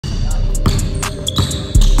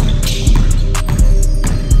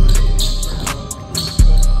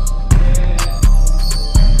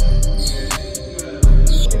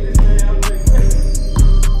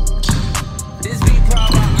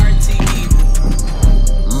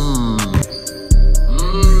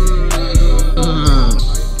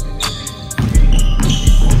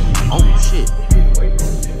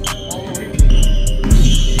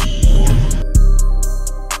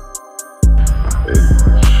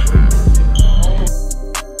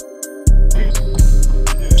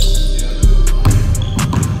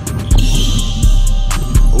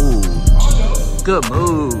Good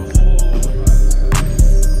move.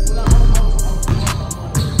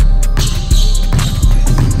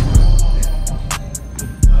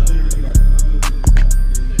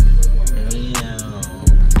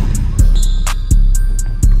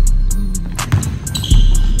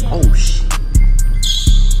 Oh, shit.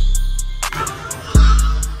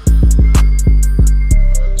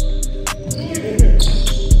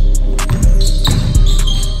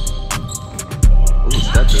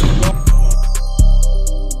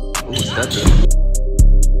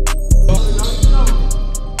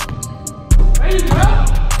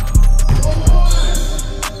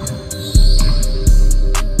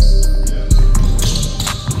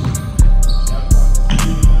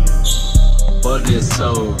 But it's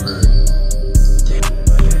over.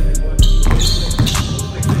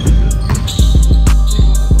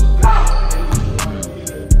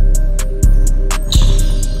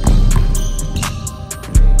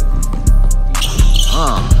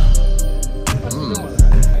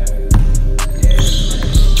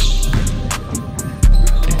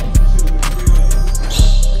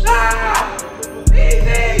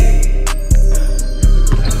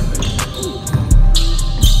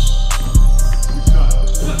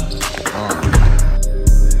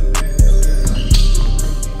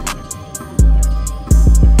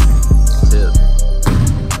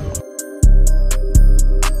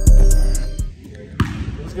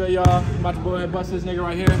 What's good, y'all? I'm about to go ahead and bust this nigga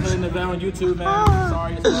right here. Hitting the bell on YouTube, man.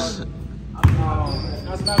 Sorry, it's not.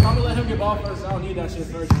 I'm gonna let him get ball first. I don't need that shit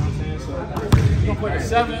first, you know what I'm saying? So, we're gonna put a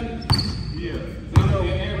 7. Yeah.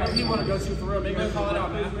 Wherever he wanna go to for real, make him call it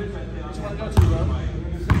out, man. What you wanna go to,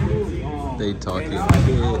 bro? They talking.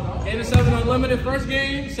 Game to 7 unlimited. First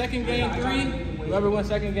game, second game 3. Whoever wins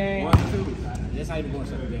second game, 2. That's not even going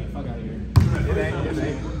second game. Fuck out of here. It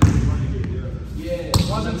ain't. Yeah,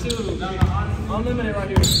 1 and 2. Unlimited right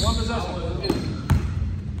here. 1 possession.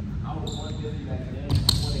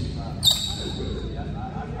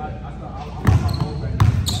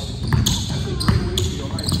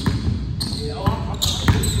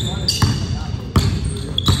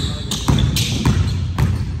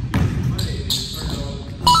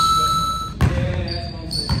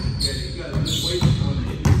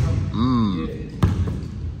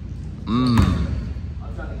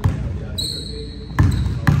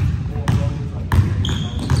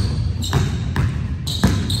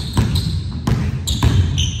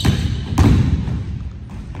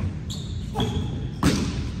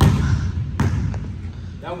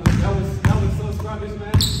 That was so scrubbish,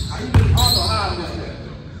 man. I don't know how I missed that.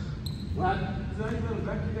 What? Is that even gonna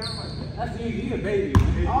back you down like that? That's easy. He's a baby,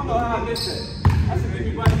 man. I don't know how I missed that. That's a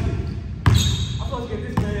baby bite. I'm supposed to get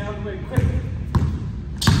this man out of the way quick.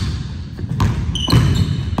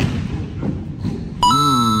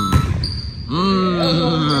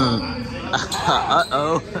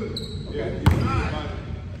 Uh-oh.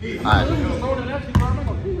 Alright.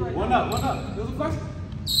 1 up. There's a question.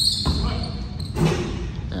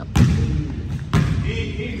 Yeah.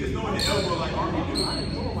 He just throwing the elbow like Army do.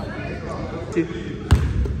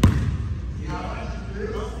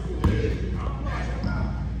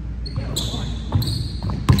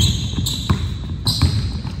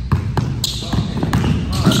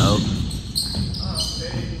 Uh-oh.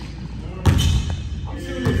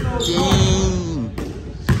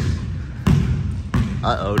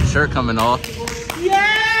 Uh-oh, the shirt coming off.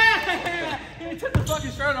 Yeah! He took the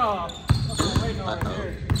fucking shirt off. That's what I'm waiting on right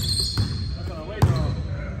here. That's what I'm waiting on.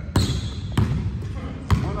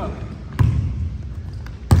 1 up.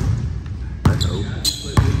 Uh-oh.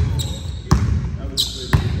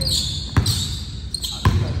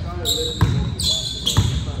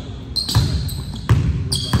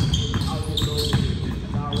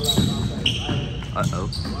 Uh-oh.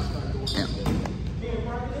 Yeah.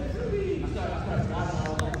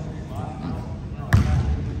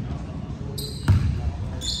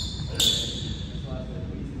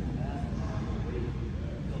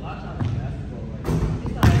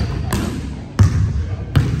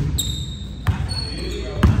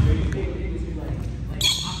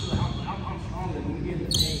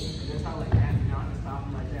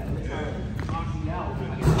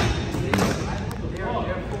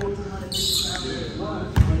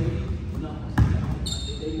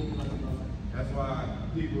 That's why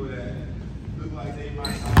people that look like they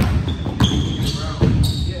might not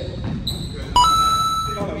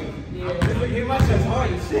He might just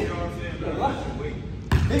hard as shit.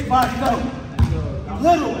 Big body, no.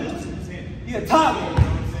 Little. He a toddler.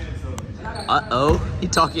 Uh-oh. He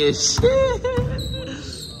talking shit.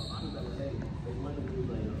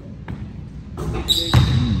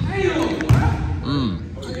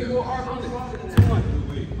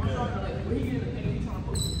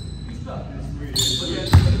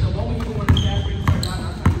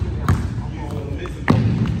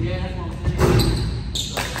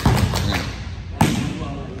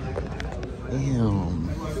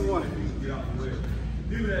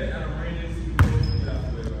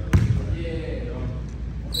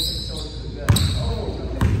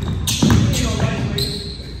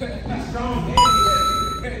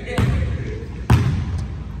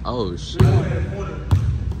 Oh, shit.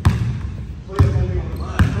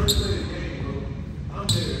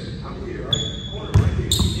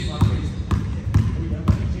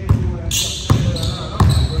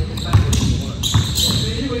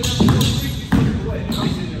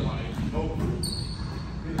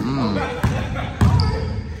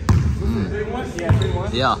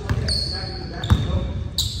 Yeah.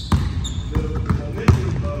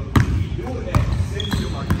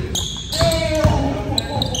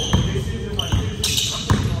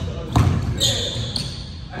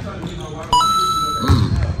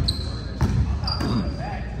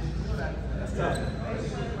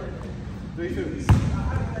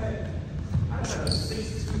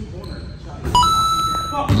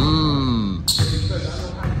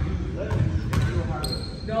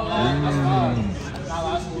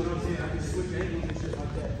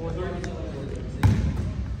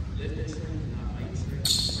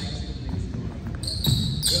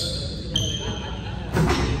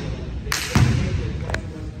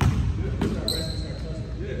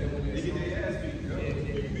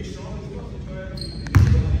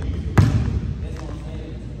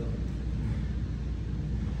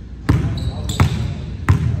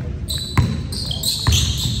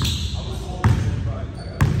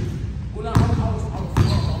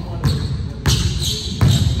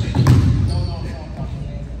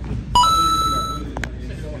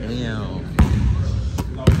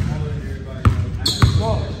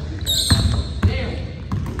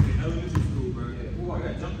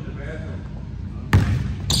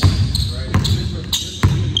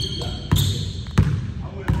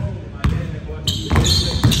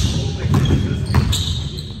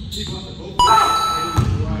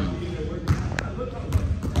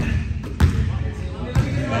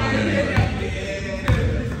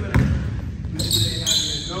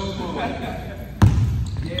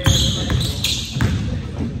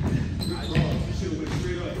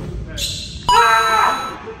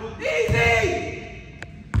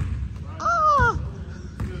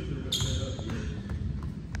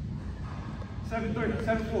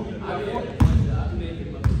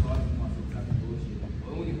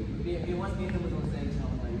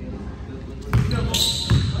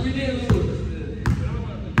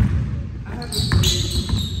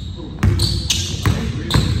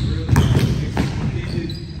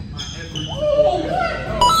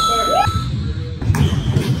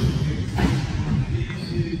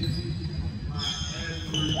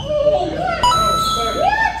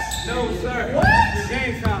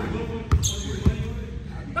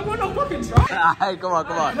 Hey, come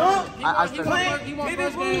on. No, he won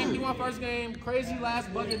first game. He won first game. Crazy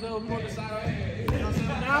last bucket though. We want the side right. You know what I'm saying?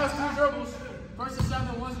 Now it's 3 dribbles. First and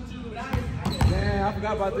 7, 1 and 2. Man, I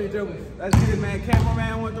forgot about 3 dribbles. Let's get it, man.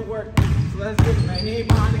 Cameraman went to work. So let's get it, man. He ain't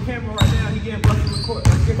behind the camera right now. He getting busted in the court.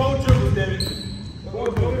 Let's get 4 dribbles, David. 4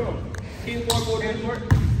 dribbles. He's 4 dribbles work.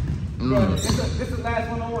 This is last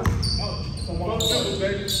one-on-one. So 4 dribbles,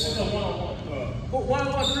 baby. It's a one-on-one.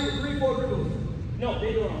 1-on-1, 3, 4 dribbles. No,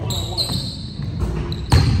 they doing a one-on-one.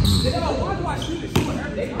 Why do I shoot it?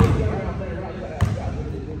 They do it.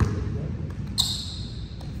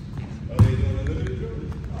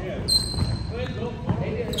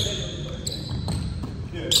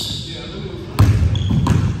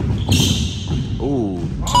 Ooh.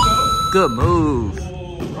 Good move.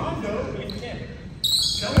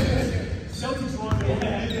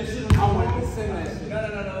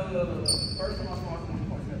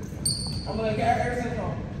 I'm gonna get everything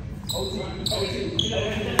wrong. OT.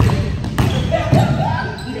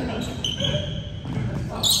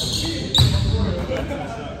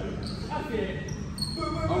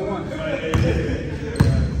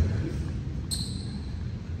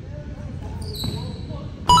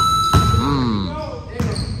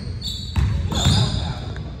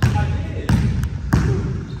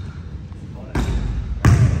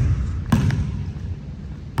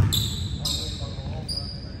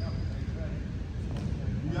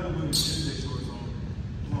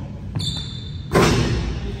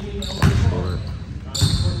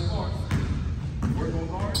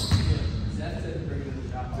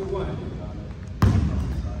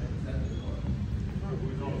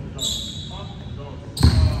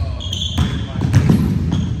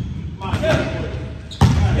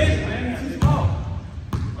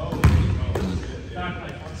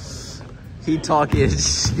 He talking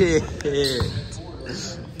shit.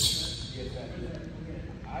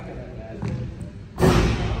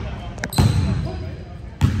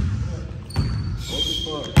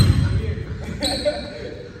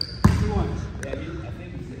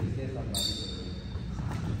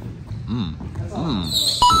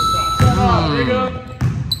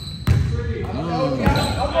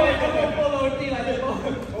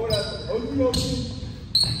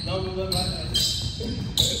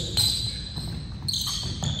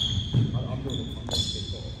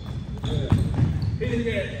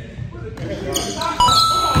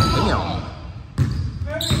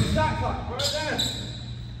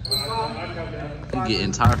 You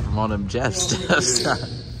getting tired from all them Jeff steps.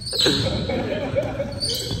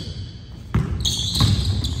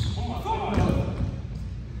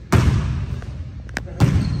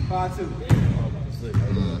 5-2.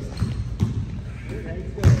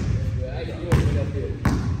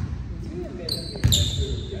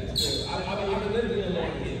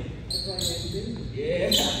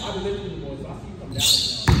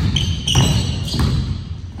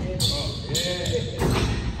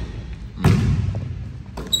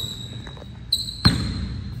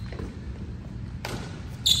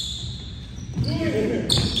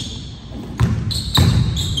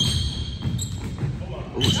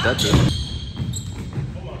 Ooh, stepped it.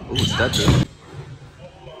 Ooh, stepped it.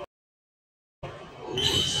 Ooh,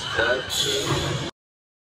 stepped it.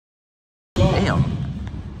 Damn.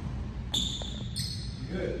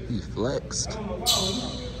 He flexed.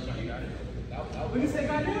 What did you say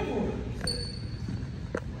goddamn for?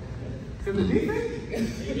 To the defense?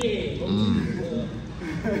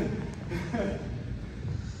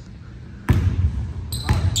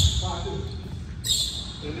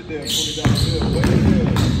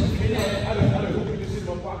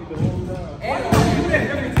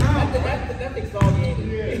 That thing's all game.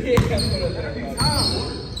 Every time.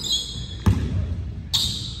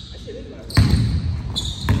 That shit is nice.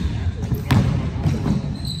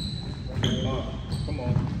 Come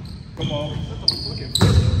on. Come on.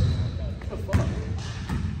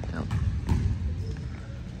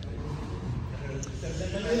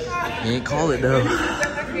 He ain't call it though.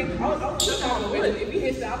 If he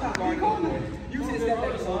hits that, I'm not guarding him. You see the step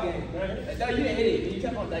back this whole game. No, you didn't hit it. You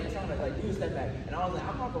kept on like trying to like do a step back. And I was like,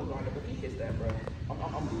 I'm not gonna guard him, but if he hits that, bro, I'm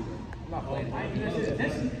leaving. I'm not playing.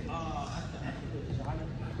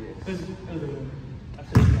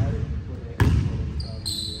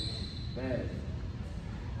 Man.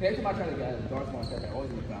 Every time I try to get guard my step back, I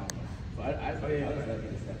always get fouled. So I just let him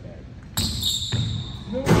get a step back.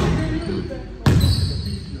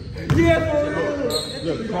 Yeah,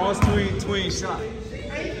 look, cross tween shot.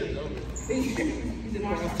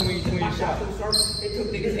 Cross tween shot. It took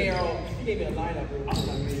niggas' hair off. He gave me a lineup, bro. I was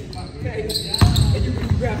like, okay. And you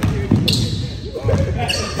grab it here and you go,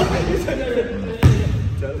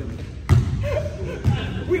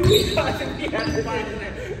 we had to find it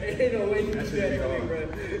there. Ain't no way you can do that, bro.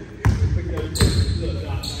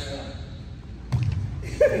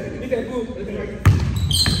 He said, boom.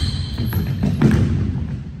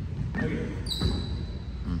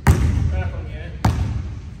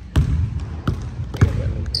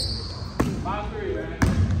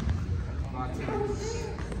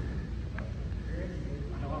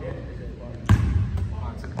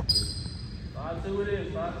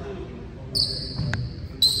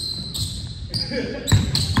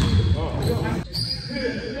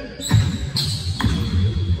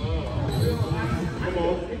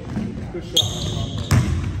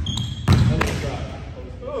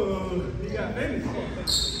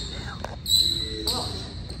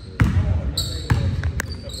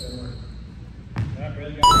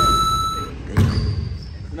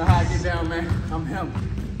 You know how I get down, man? I'm him.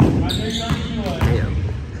 Damn.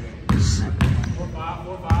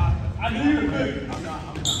 4-5. I knew you were good. I'm not.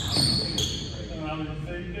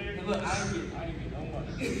 Look, I didn't get no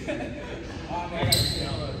money. Oh, man, I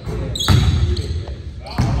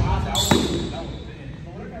got to say,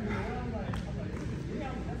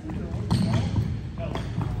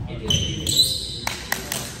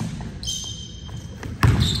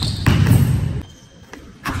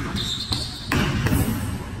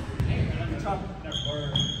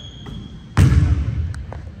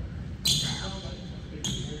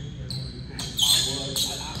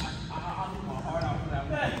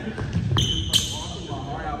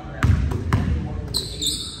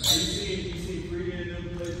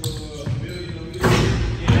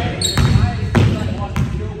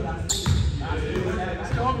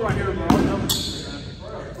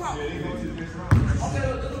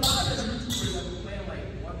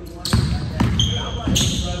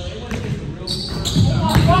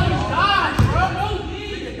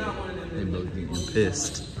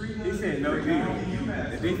 Pissed. He said no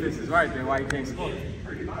defense. The defense is right there. Why you can't score?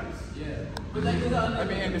 Let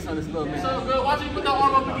me end this on this little man. so good. Watch him put that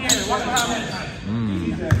arm up again. Watch what happens.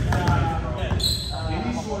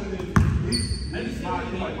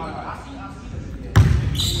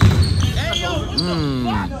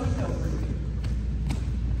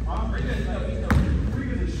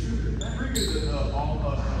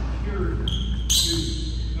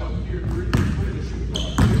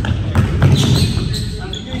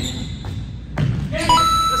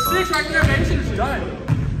 done.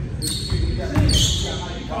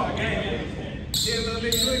 Yeah, little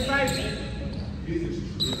bit too excited.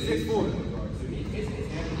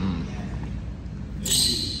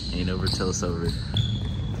 6'4". Ain't over till it's over.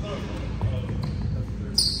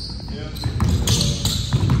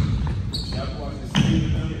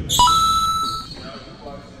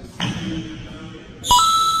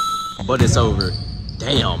 But it's over.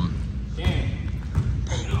 Damn.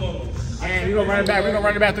 And we're gonna run it back. We're gonna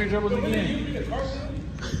run it back 3 dribbles again.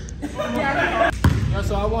 Yeah,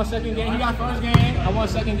 so I won second game. He got first game. I won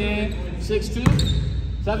second game. 6-2,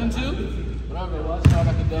 7-2, whatever it was. So I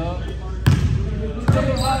got the dub.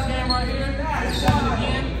 Dribble last game right here. 7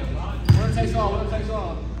 again. Winner takes all. Winner takes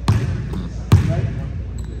all. You ready?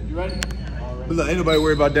 You ready? Look, ain't nobody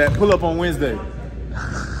worried about that. Pull up on Wednesday.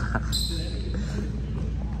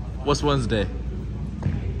 What's Wednesday?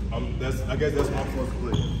 I guess that's my first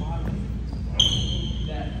play.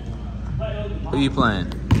 Who you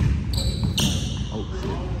playing? Oh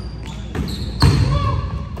shit.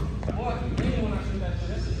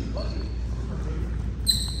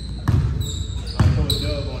 I throw a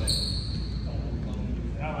dub on it.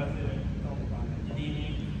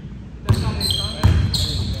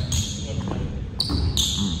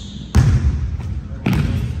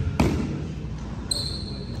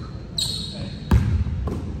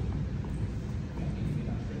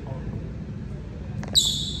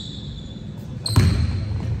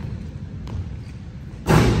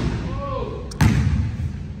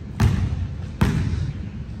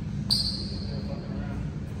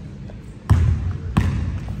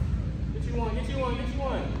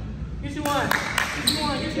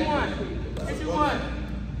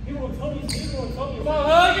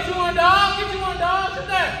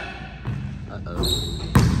 Uh-oh.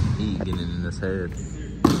 He getting in his head.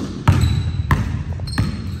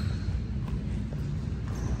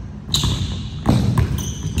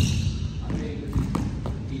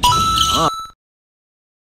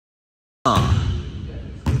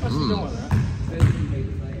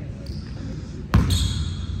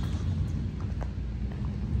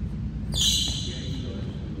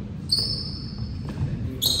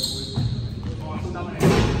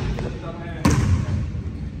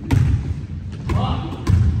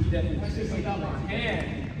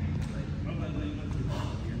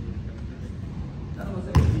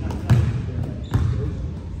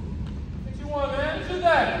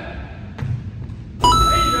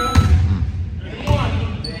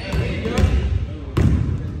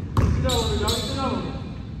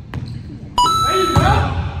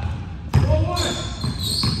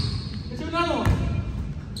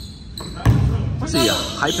 See ya,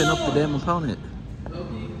 hyping up the damn opponent.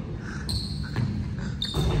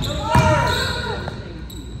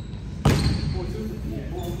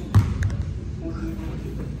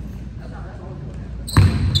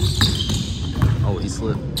 Oh, he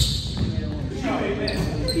slipped.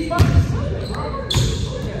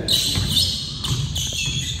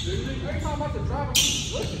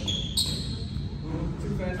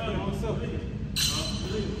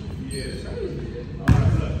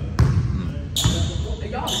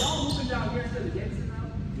 Y'all moving down here instead of Jackson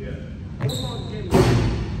now? Yeah. What's wrong with Jimmy?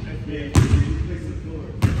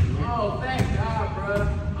 Oh, thank God, bro.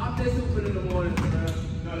 I'm just hooping in the morning, bro.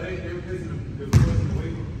 No, they were fixing the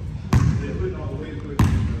weight. They're putting all the weight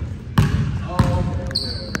equipment. Oh, okay.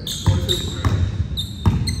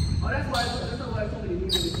 Oh, that's why I told me to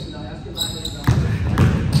move this thing down. I still like it down.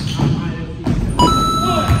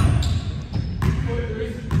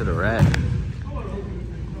 To the rack.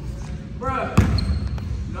 Bruh.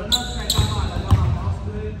 No, nothing right now. I got my boss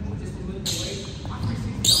good. Just to lift the weight. I'm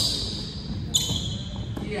 360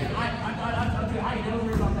 on it. Yeah, I ain't never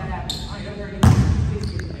heard about that happen. I ain't never heard about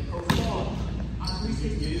 360 like Coach Paul. I'm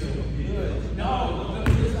 360 good. No,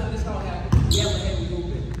 this is how it happened. We have a heavy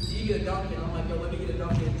movement. So you get a dunk in. I'm like, yo, let me get a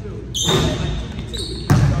dunk in too. I'm like, 2v2. We get a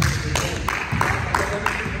dunk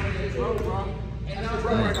in. And now it's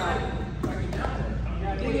right now.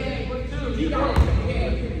 He got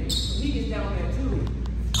it. He gets down there too.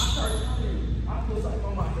 I start coming. I feel like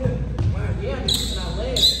on my hip. When I am, and I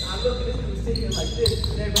land, I look at this dude sitting like this,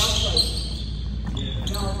 and then I was like,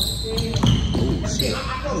 no, damn. I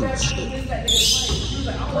go back to this that nigga playing. He was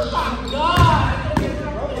like, oh my God.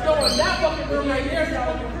 It's going that fucking room right here. So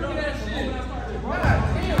I'm freaking that shit. And I started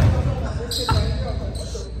running. Damn. This shit right here. I was like, what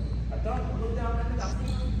the? I thought I looked down at it.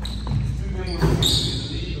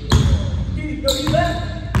 Yo, he left.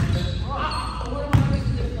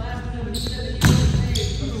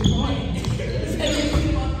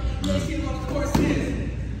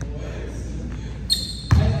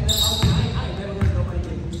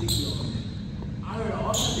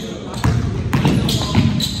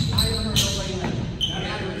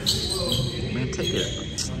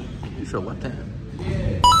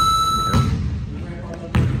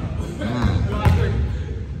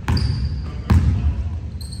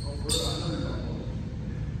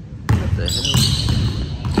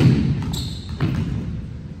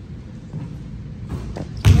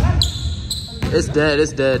 it's dead.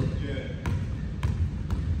 It's dead.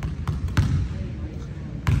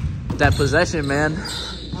 That possession, man.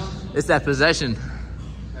 It's that possession.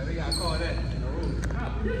 We gotta call that.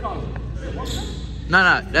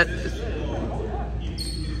 No, that.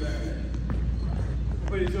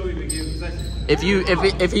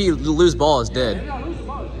 If he lose ball, it's dead.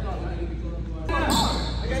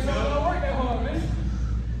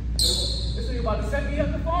 About to set me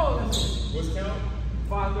up to fall. What's count?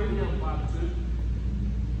 5-3, 5-2.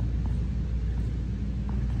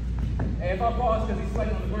 And if I pause, because he's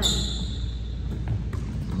sweating on the ground.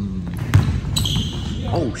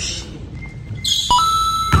 Oh shit.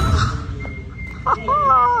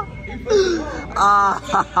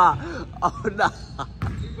 Oh no.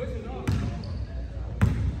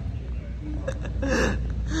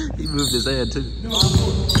 He moved his hand too.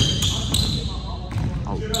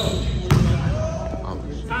 Oh.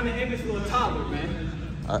 Time to end this little toddler, man.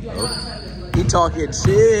 Uh-oh. He talking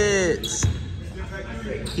shit.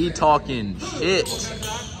 He talking shit.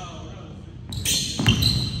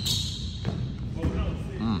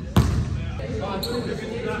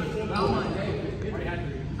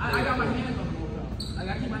 I got my hands on the motor.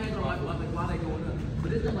 I keep my hands on while they going up.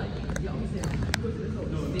 But it's not like, yo, he said,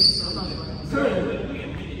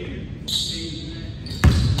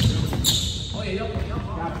 oh, yeah, yo.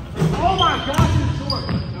 Oh my gosh, it's short.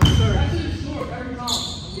 No, sir. That shit is short every time.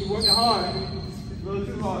 He's working hard. He's a little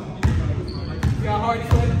too hard. See how hard he's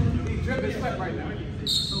sweating? He's dripping sweat right now.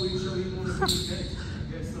 So he wants to be next.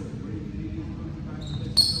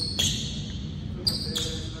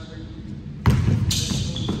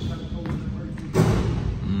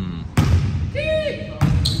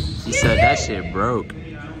 He said that shit broke.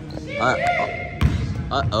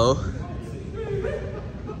 Uh-oh.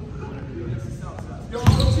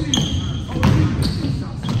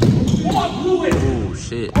 Oh,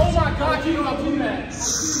 shit. Oh my God, you know I blew that.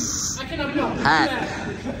 I cannot do that. Pack.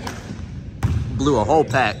 Blew a whole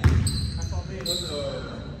pack.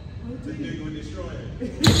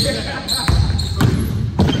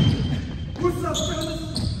 What's up, fellas?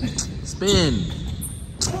 Spin.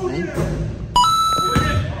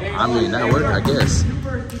 I mean, that worked, I guess.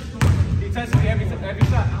 He touched me every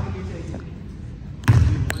shot. I'm gonna be taking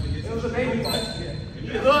it. It was a baby fight. He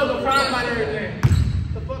loves a crime about everything.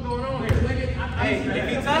 What the fuck going on here? Hey, if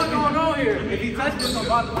he touched going on here, if he touched me, I'm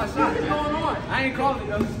about to my shot. What's going on? I ain't calling it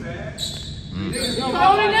though. Niggas know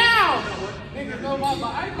about it now. Niggas know about my.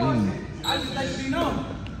 I ain't calling it. I just let you be known.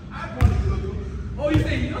 Oh, you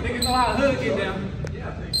say niggas know how to hood get down? Yeah,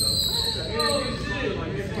 I think so. Oh shit!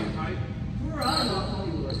 I don't know.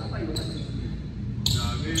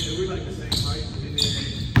 We like the same height.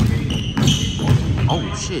 Oh,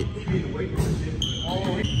 shit.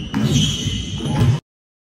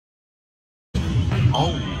 Oh,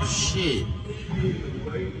 shit.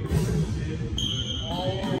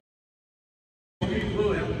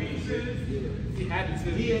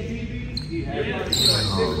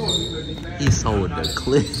 He sold the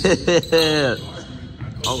clip.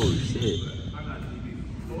 Oh, shit.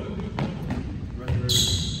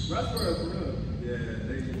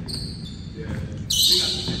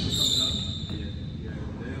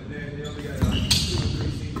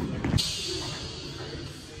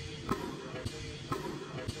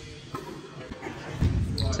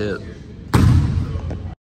 Tip.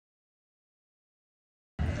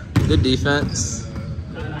 Good defense.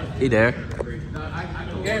 He there.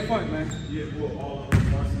 Game point, man.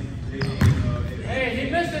 Hey, he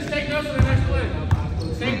missed this. Take notes for the next play.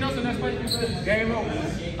 Take notes on the next play. Game over.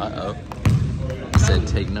 Uh-oh. He said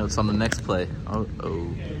take notes on the next play.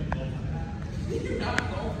 Uh-oh.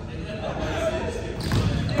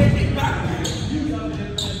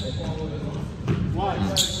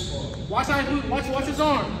 Watch how I do. Watch his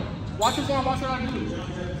arm. Watch his arm. Watch what I do.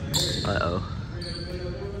 Uh-oh.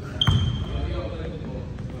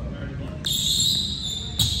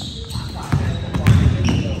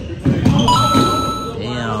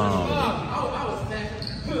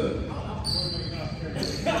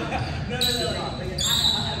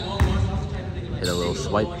 Hit a little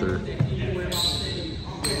swipe through.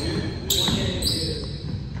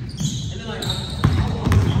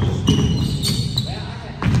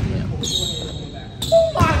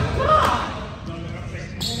 Oh my God!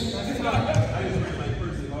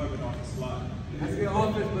 That's good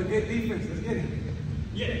offense, but good defense. Let's get it.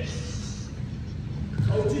 Yeah.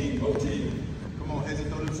 OT. Come on, heads and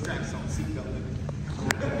throw them straps on. Seatbelt.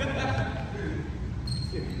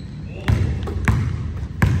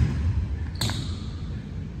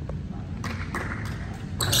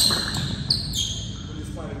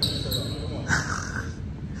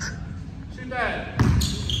 Shoot that.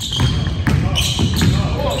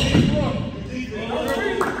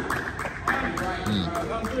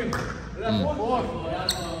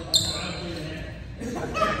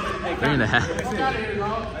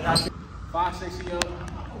 3.5. 5, 6 up.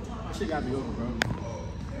 That shit gotta be over, bro.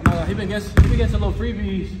 He been getting some little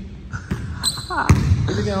freebies. He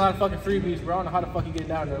been getting a lot of fucking freebies, bro. I don't know how the fuck he get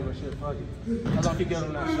down there, but shit, fuck it. How long he get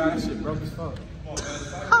him that shot? That shit broke as fuck.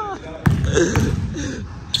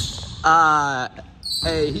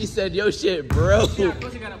 Hey, he said your shit broke. Yeah,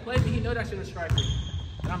 plus he gotta play me. He know that shit was striking.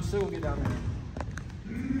 And I'm still gonna get down there.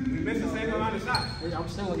 We missed the same amount of shots. Yeah, I'm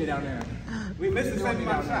still gonna get down there. We missed the same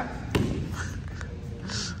amount of shots.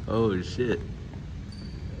 Oh shit.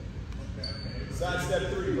 Side step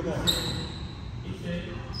 3, come on.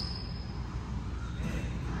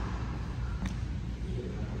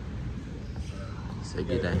 Say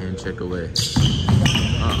get that hand check away.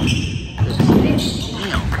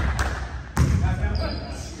 Damn.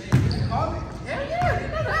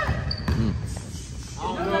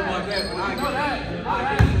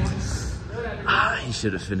 He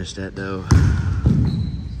should have finished that though.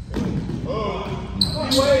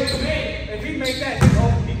 If he make that,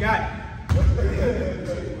 he got it.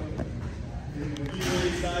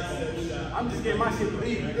 I'm just getting my shit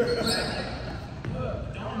believed.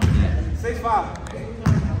 6'5".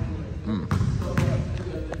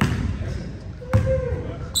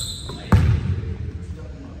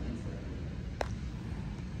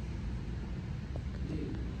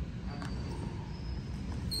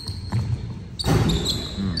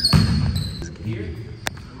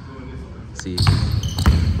 See.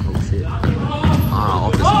 Oh shit.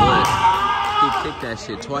 Off the split. He kicked that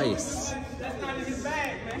shit twice. That's not in his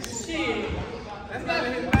bag, man. Shit. That's not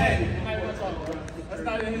in his bag. That's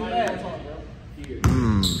not in his bag.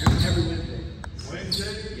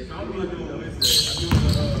 Wednesday? I'm doing Wednesday.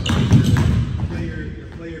 I'm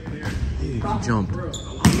doing player. He jumped.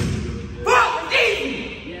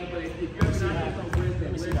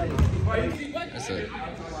 That's it.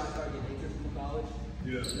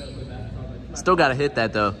 Still gotta hit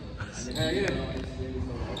that though.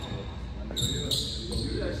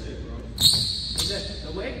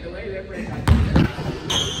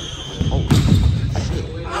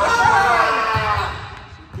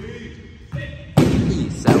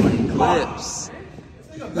 He's selling clips.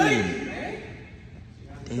 Damn.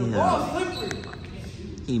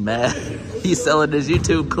 He mad. He's selling his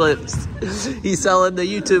YouTube clips. He's selling the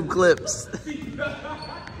YouTube clips.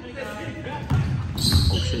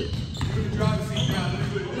 Oh shit.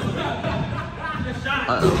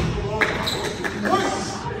 Uh-oh.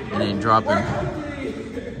 It ain't dropping.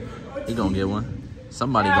 He gonna get one.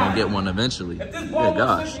 Somebody gonna get one eventually. Good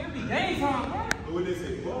gosh.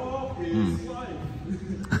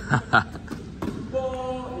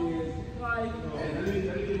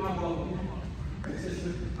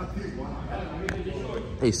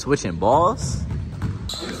 They switching balls?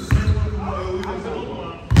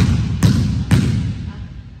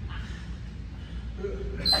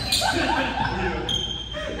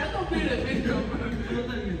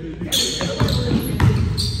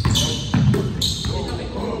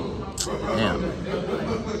 Damn.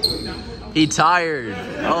 He tired.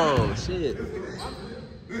 Oh shit.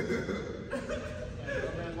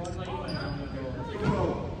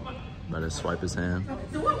 Better swipe his hand.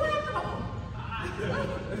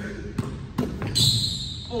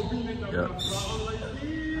 Yep.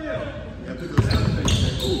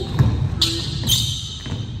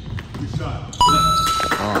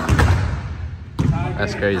 Oh.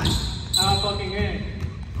 That's crazy.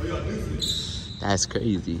 That's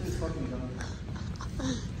crazy.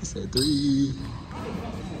 He said 3.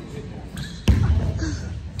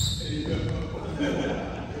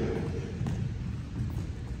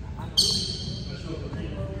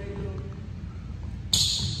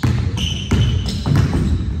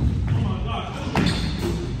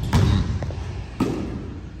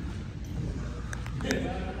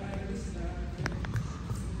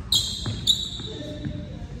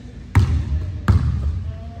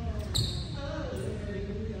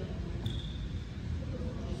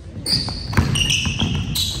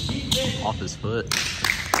 Off his foot.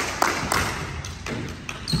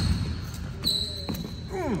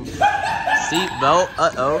 Seat belt.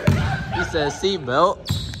 Uh-oh. He says seat belt.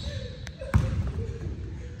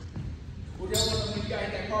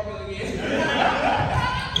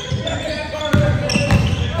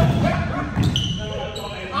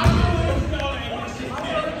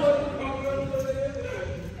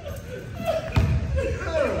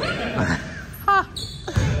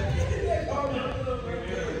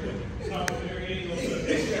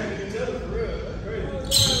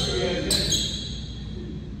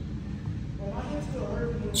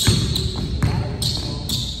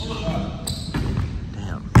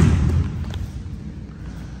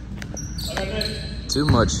 Too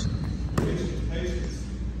much.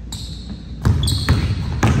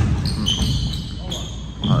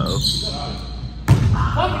 Uh-oh.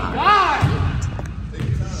 Fucking God!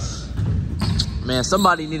 Man,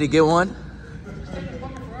 somebody need to get one.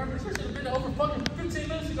 This shit should have been over fucking 15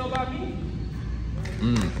 minutes ago by me.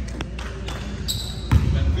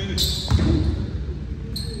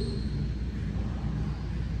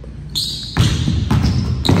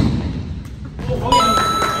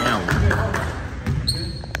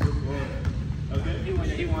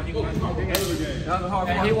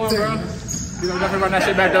 He won, bro. You gonna definitely run that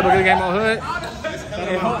shit back, double good game on Hood.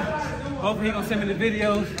 Hey, hopefully he gonna send me the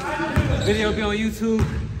videos. Video be on YouTube.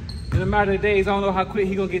 In a matter of days, I don't know how quick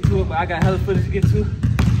he gonna get to it, but I got hella footage to get to.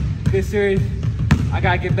 This series, I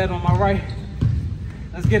gotta get better on my right.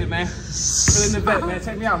 Let's get it, man. Fill in the bet, man.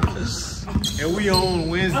 Check me out. And we on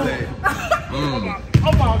Wednesday. Oh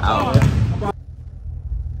my God.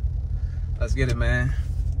 Let's get it, man.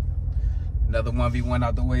 Another 1v1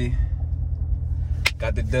 out the way.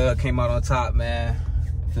 Got the dub, came out on top, man.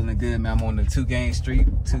 Feeling good, man. I'm on the 2-game streak,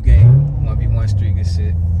 2-game 1v1 streak and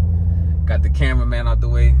shit. Got the cameraman out the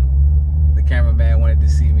way. The cameraman wanted to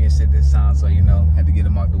see me and shit this time, so you know, had to get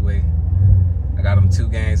him out the way. I got him 2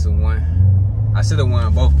 games to 1. I should have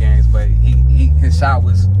won both games, but his shot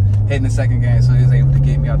was hitting the second game, so he was able to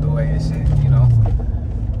get me out the way and shit, you know.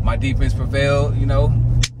 My defense prevailed, you know.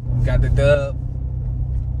 Got the dub.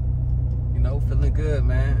 You know, feeling good,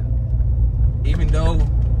 man. Even though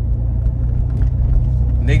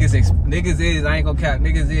niggas is, I ain't gonna cap,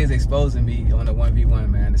 niggas is exposing me on the 1v1,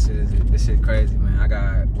 man. This shit crazy, man. I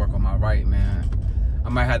gotta work on my right, man. I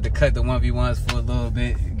might have to cut the 1v1s for a little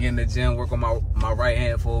bit, get in the gym, work on my right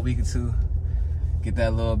hand for a week or 2, get that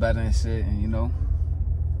a little better and shit, and you know,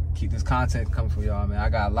 keep this content coming for y'all, man. I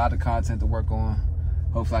got a lot of content to work on.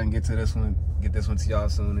 Hopefully I can get this one to y'all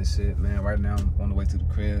soon and shit, man. Right now I'm on the way to the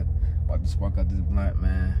crib, about to spark up this blunt,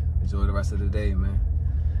 man. Enjoy the rest of the day, man.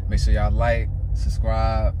 Make sure y'all like,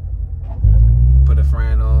 subscribe, put a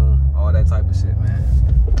friend on, all that type of shit, man.